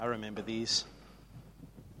I remember these.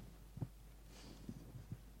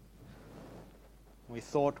 We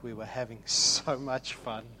thought we were having so much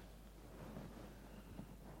fun.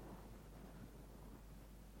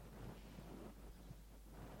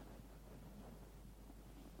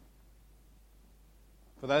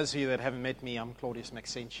 For those of you that haven't met me, I'm Claudius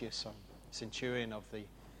Maxentius. I'm centurion of the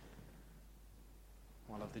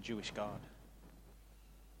Jewish Guard.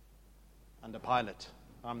 Under Pilate.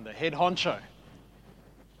 I'm the head honcho.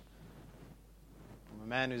 I'm a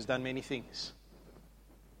man who's done many things.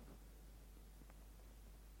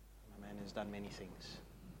 I'm a man who's done many things.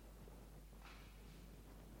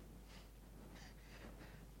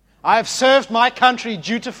 I have served my country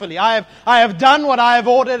dutifully. I have done what I have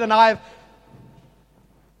ordered, and I've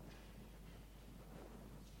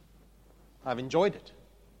enjoyed it.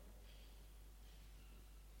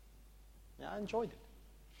 Yeah, I enjoyed it.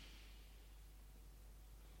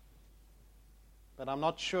 But I'm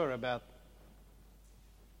not sure about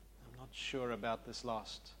this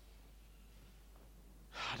last.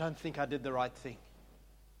 I don't think I did the right thing.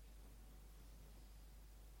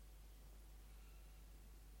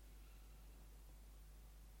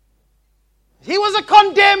 He was a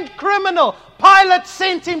condemned criminal. Pilate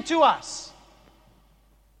sent him to us.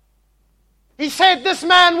 He said, "This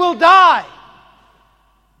man will die."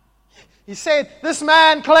 He said, "This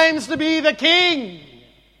man claims to be the king."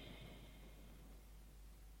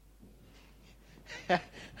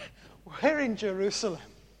 We're in Jerusalem.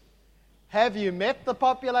 Have you met the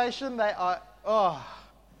population? They are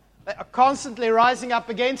constantly rising up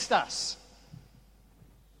against us.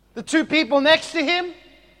 The two people next to him,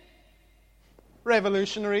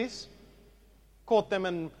 revolutionaries, caught them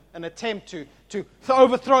in an attempt to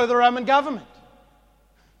overthrow the Roman government.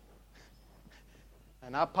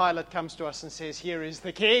 And now Pilate comes to us and says, "Here is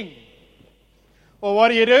the king." Well, what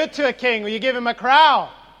do you do to a king? Well, you give him a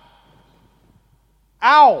crown.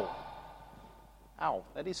 Ow! Ow,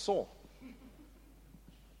 that is sore.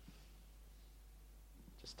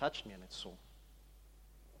 Just touched me and it's sore.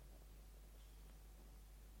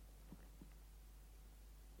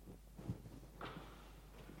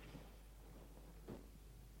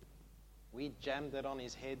 We jammed it on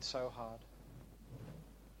his head so hard.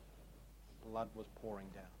 Blood was pouring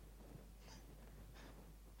down.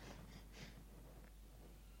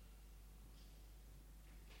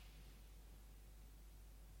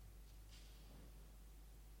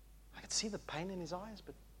 I could see the pain in his eyes,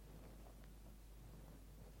 but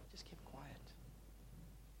he just kept quiet.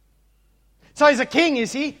 So he's a king,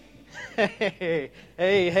 is he?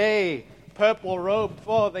 Hey, purple robe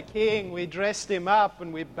for the king. We dressed him up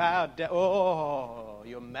and we bowed down. Oh,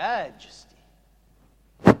 your majesty.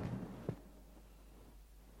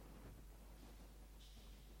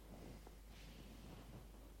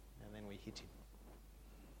 Hit him.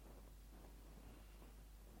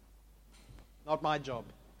 Not my job.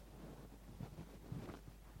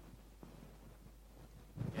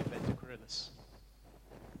 Gave that to Coryllis.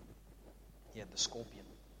 He had the scorpion.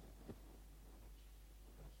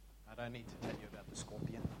 I don't need to tell you about the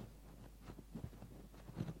scorpion.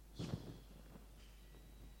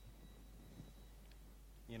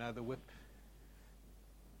 You know the whip.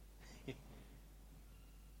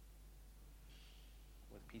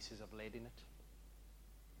 Pieces of lead in it.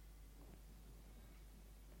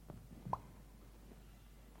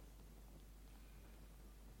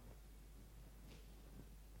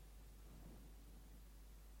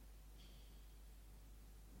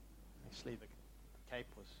 Actually, the cape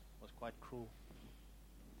was quite cruel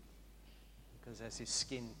because as his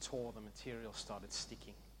skin tore, the material started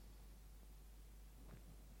sticking.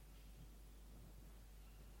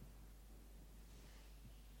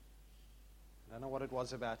 I don't know what it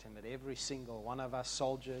was about him, but every single one of us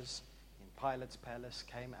soldiers in Pilate's palace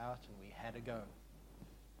came out and we had a go.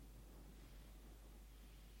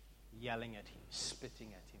 Yelling at him,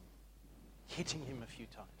 spitting at him, hitting him a few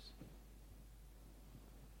times.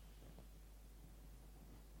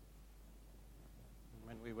 And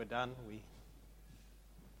when we were done, we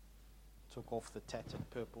took off the tattered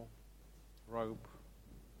purple robe.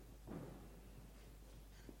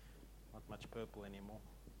 Not much purple anymore.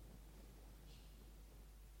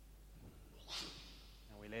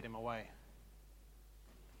 We led him away.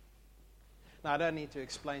 Now, I don't need to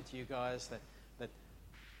explain to you guys that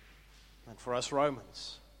for us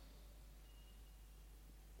Romans,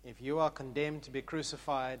 if you are condemned to be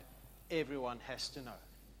crucified, everyone has to know.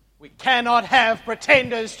 We cannot have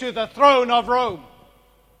pretenders to the throne of Rome.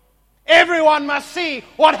 Everyone must see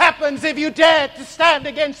what happens if you dare to stand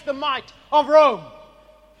against the might of Rome.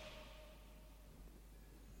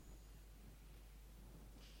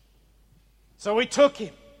 So we took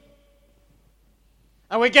him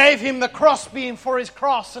And we gave him the crossbeam for his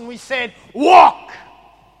cross, and we said, walk!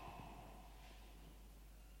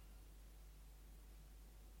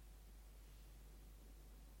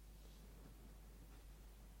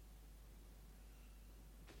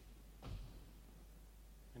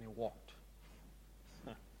 And he walked.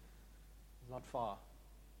 Not far.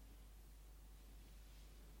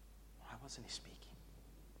 Why wasn't he speaking?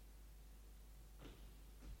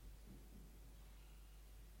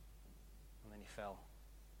 And then he fell.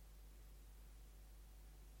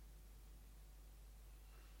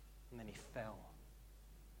 And then he fell.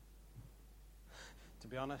 To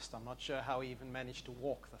be honest, I'm not sure how he even managed to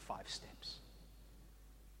walk the 5 steps.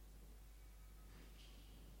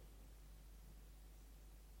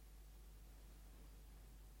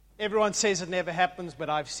 Everyone says it never happens, but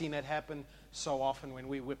I've seen it happen so often when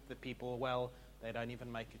we whip the people well, they don't even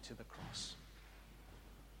make it to the cross.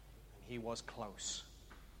 And he was close.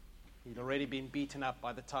 He'd already been beaten up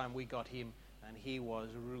by the time we got him, and he was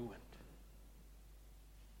ruined.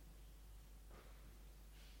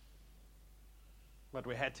 But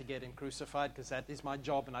we had to get him crucified because that is my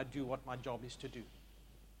job, and I do what my job is to do.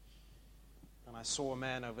 And I saw a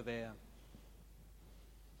man over there.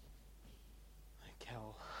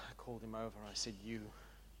 Cal, I called him over. I said, you,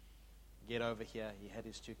 get over here. He had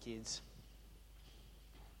his 2 kids.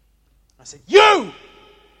 I said, you!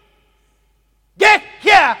 Get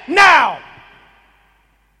here now!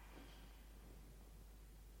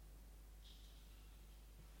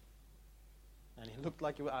 And he looked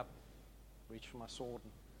like he was up. Reached for my sword.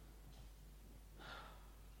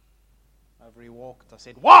 And over he walked. I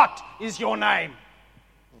said, what is your name?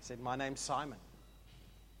 He said, my name's Simon.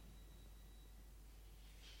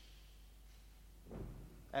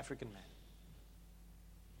 African man.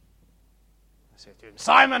 I said to him,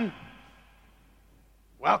 Simon,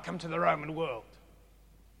 welcome to the Roman world.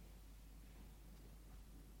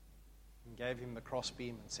 And gave him the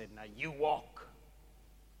crossbeam and said, now you walk.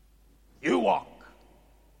 You walk.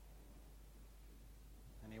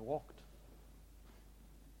 And he walked.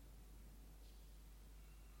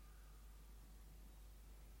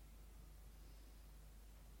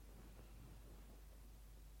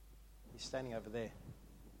 He's standing over there.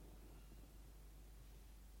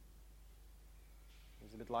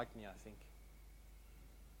 He's a bit like me, I think.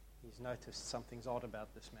 He's noticed something's odd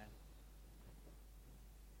about this man.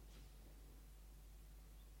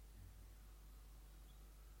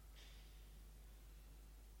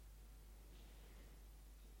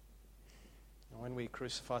 And when we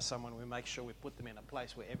crucify someone, we make sure we put them in a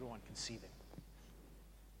place where everyone can see them.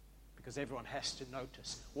 Because everyone has to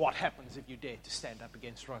notice what happens if you dare to stand up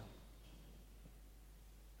against Rome.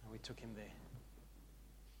 And we took him there.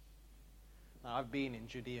 Now, I've been in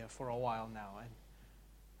Judea for a while now, and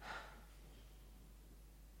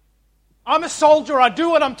I'm a soldier. I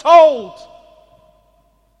do what I'm told.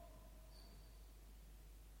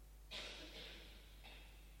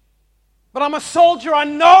 But I'm a soldier. I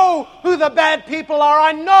know who the bad people are.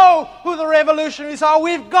 I know who the revolutionaries are.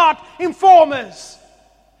 We've got informers.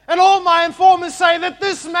 And all my informers say that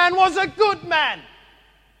this man was a good man.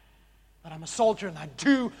 But I'm a soldier, and I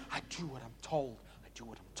do what I'm told. I do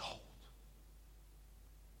what I'm told.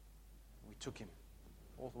 We took him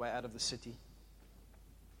all the way out of the city.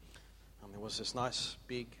 And there was this nice,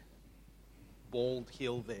 big, bald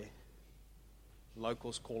hill there.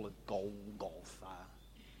 Locals call it Golgotha.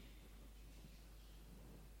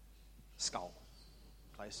 Skull.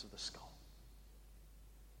 Place of the skull.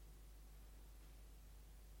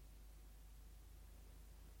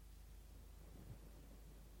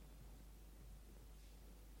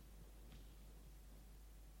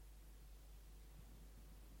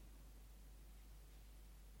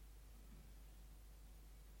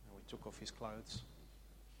 And we took off his clothes.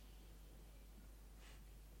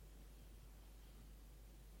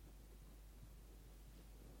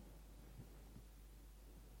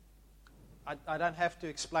 I don't have to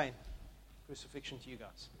explain crucifixion to you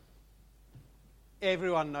guys.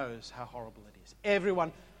 Everyone knows how horrible it is.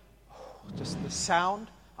 Everyone, just the sound.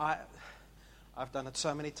 I've done it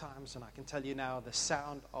so many times, and I can tell you now, the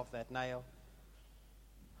sound of that nail.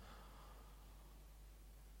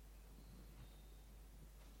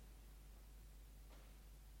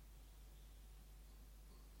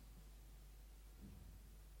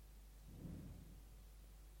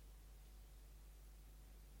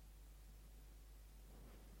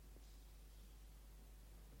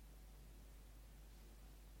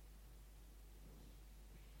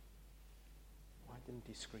 Didn't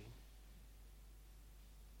he scream?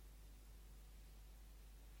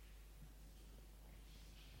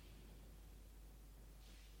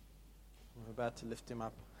 We're about to lift him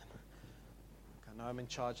up. I know I'm in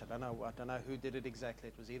charge. I don't know who did it exactly.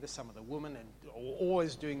 It was either some of the women and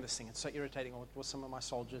always doing this thing. It's so irritating. Or it was some of my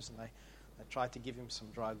soldiers, and they tried to give him some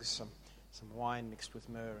drugs, some wine mixed with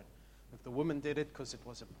myrrh. And if the woman did it because it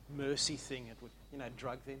was a mercy thing, it would,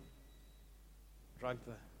 drug the guy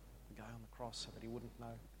on the cross so that he wouldn't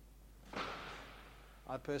know.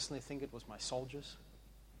 I personally think it was my soldiers.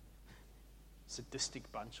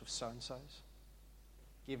 Sadistic bunch of so-and-sos.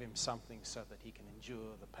 Give him something so that he can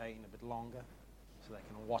endure the pain a bit longer, so they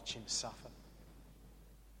can watch him suffer.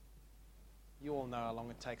 You all know how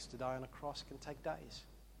long it takes to die on a cross. It can take days.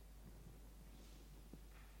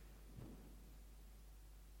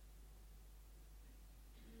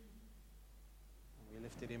 And we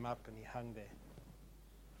lifted him up and he hung there.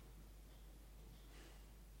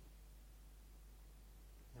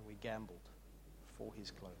 And we gambled for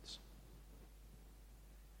his clothes.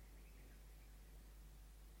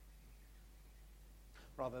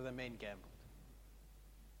 Rather, the men gambled.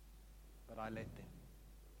 But I let them.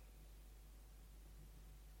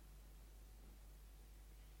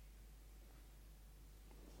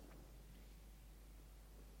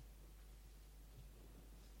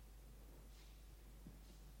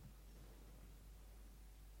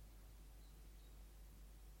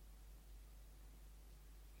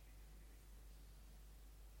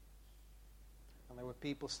 And there were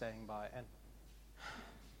people staying by, and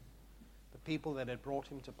the people that had brought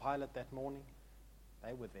him to Pilate that morning,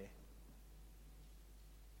 they were there.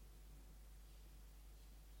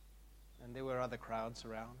 And there were other crowds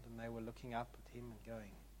around, and they were looking up at him and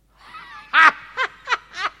going,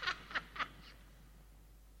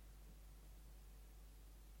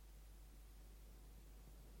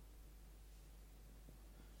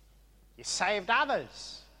 "You saved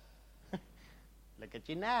others. Look at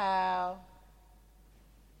you now."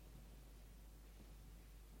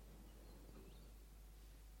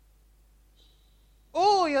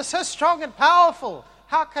 "Oh, you're so strong and powerful.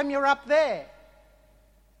 How come you're up there?"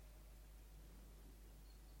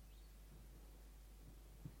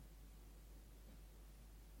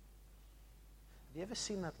 Have you ever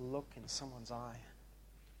seen that look in someone's eye?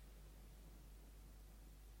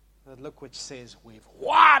 That look which says, "We've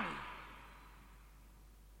won."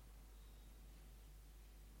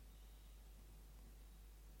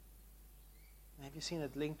 Have you seen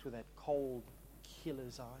it linked with that cold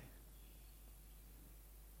killer's eye?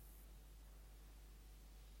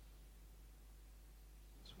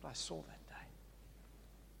 That's what I saw that day.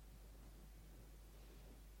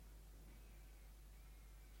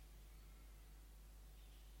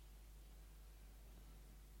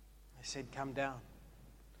 I said, "Come down.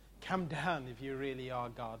 Come down if you really are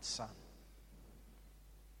God's son."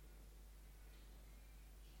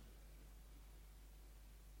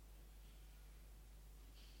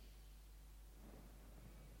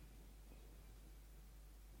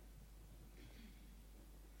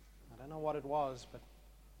 I don't know what it was, but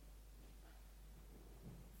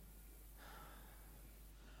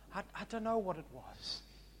I don't know what it was.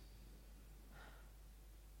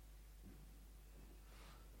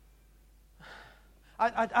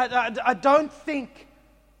 I don't think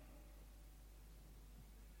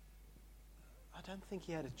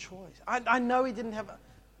he had a choice. I know he didn't have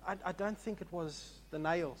I don't think it was the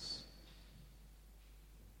nails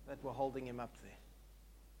that were holding him up there.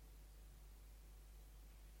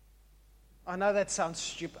 I know that sounds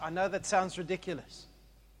stupid. I know that sounds ridiculous.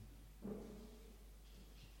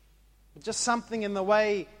 But just something in the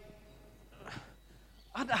way.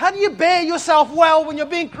 How do you bear yourself well when you're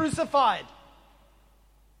being crucified?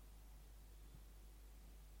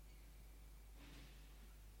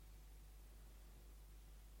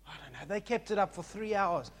 They kept it up for 3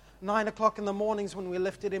 hours. 9 o'clock in the mornings when we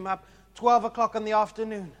lifted him up. 12 o'clock in the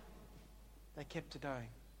afternoon. They kept it going.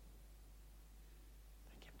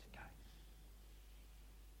 They kept it going.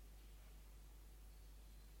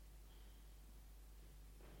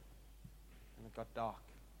 And it got dark.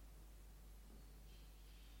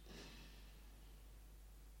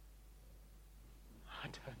 I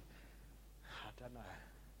don't know.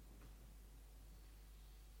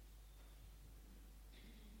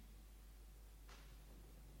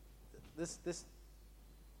 This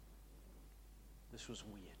was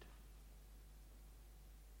weird.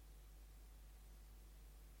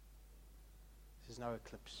 There's no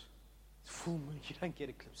eclipse. It's full moon. You don't get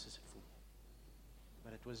eclipses at full moon.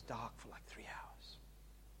 But it was dark for like 3 hours.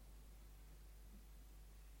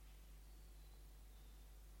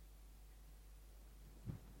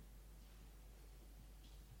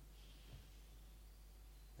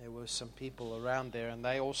 There were some people around there, and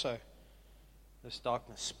they also, this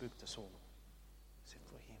darkness spooked us all, except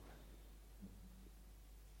for him.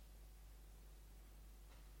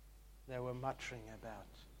 they were muttering about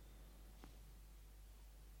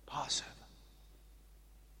Passover.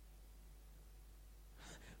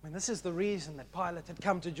 I mean, this is the reason that Pilate had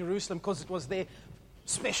come to Jerusalem, because it was their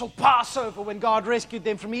special Passover when God rescued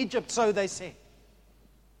them from Egypt, so they said.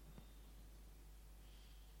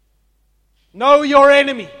 Know your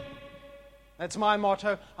enemy. That's my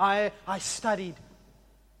motto. I studied.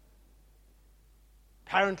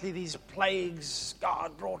 Apparently these plagues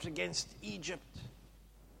God brought against Egypt.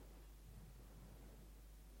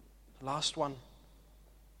 The last one.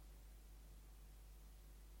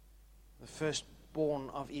 The firstborn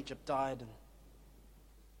of Egypt died, and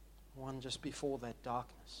one just before that,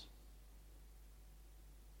 darkness.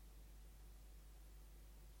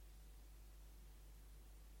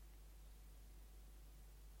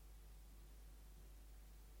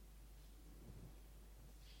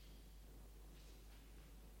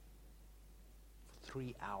 For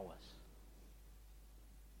 3 hours.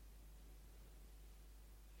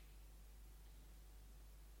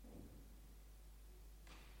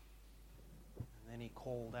 And then he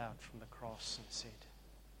called out from the cross and said,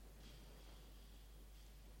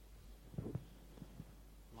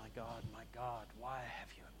 my God, why have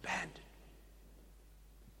you abandoned me?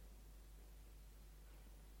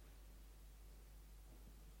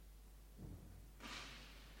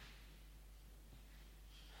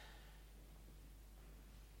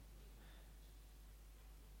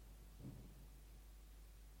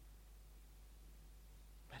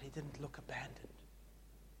 But he didn't look abandoned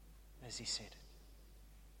as he said it.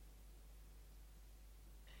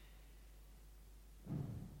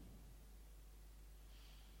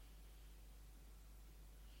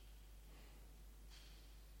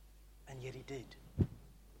 And yet he did.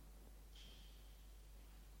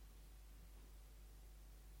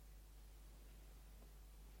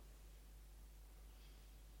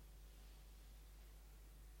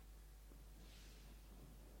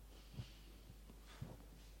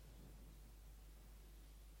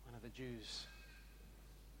 One of the Jews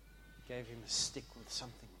gave him a stick with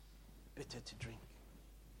something bitter to drink.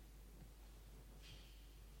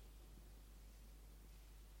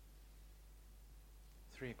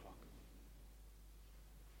 $3:00.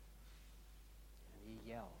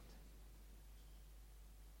 Yelled.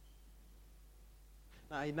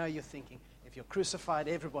 Now, I know you're thinking, if you're crucified,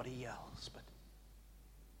 everybody yells, but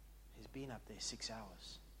he's been up there 6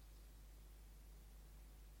 hours.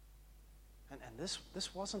 And this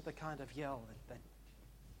wasn't the kind of yell that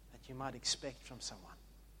you might expect from someone.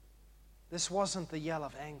 This wasn't the yell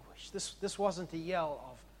of anguish. This wasn't a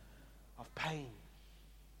yell of pain.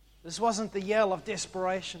 This wasn't the yell of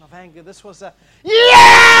desperation, of anger. This was a,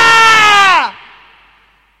 yeah!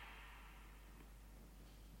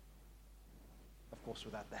 Of course,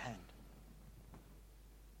 without the hand.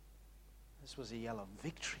 This was a yell of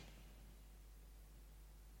victory.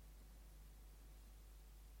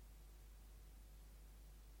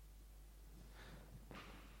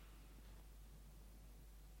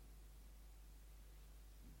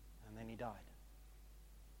 And then he died.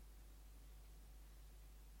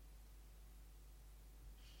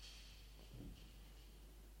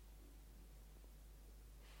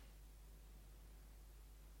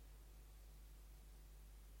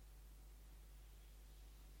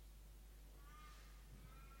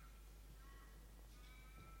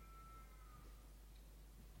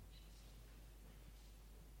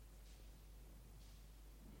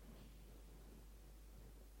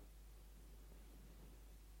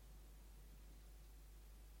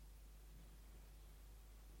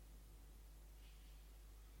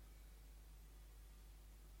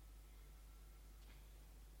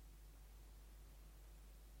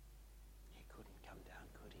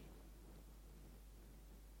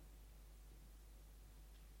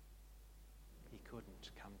 Couldn't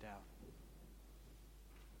come down.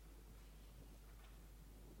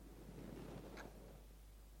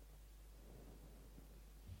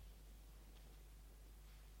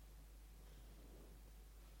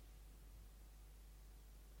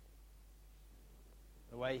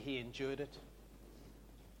 The way he endured it,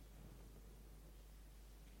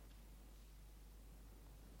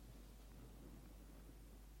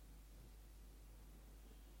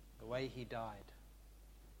 the way he died,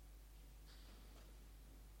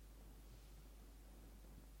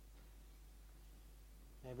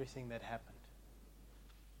 everything that happened.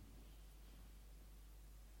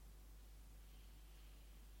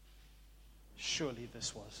 Surely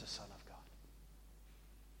this was the Son of God.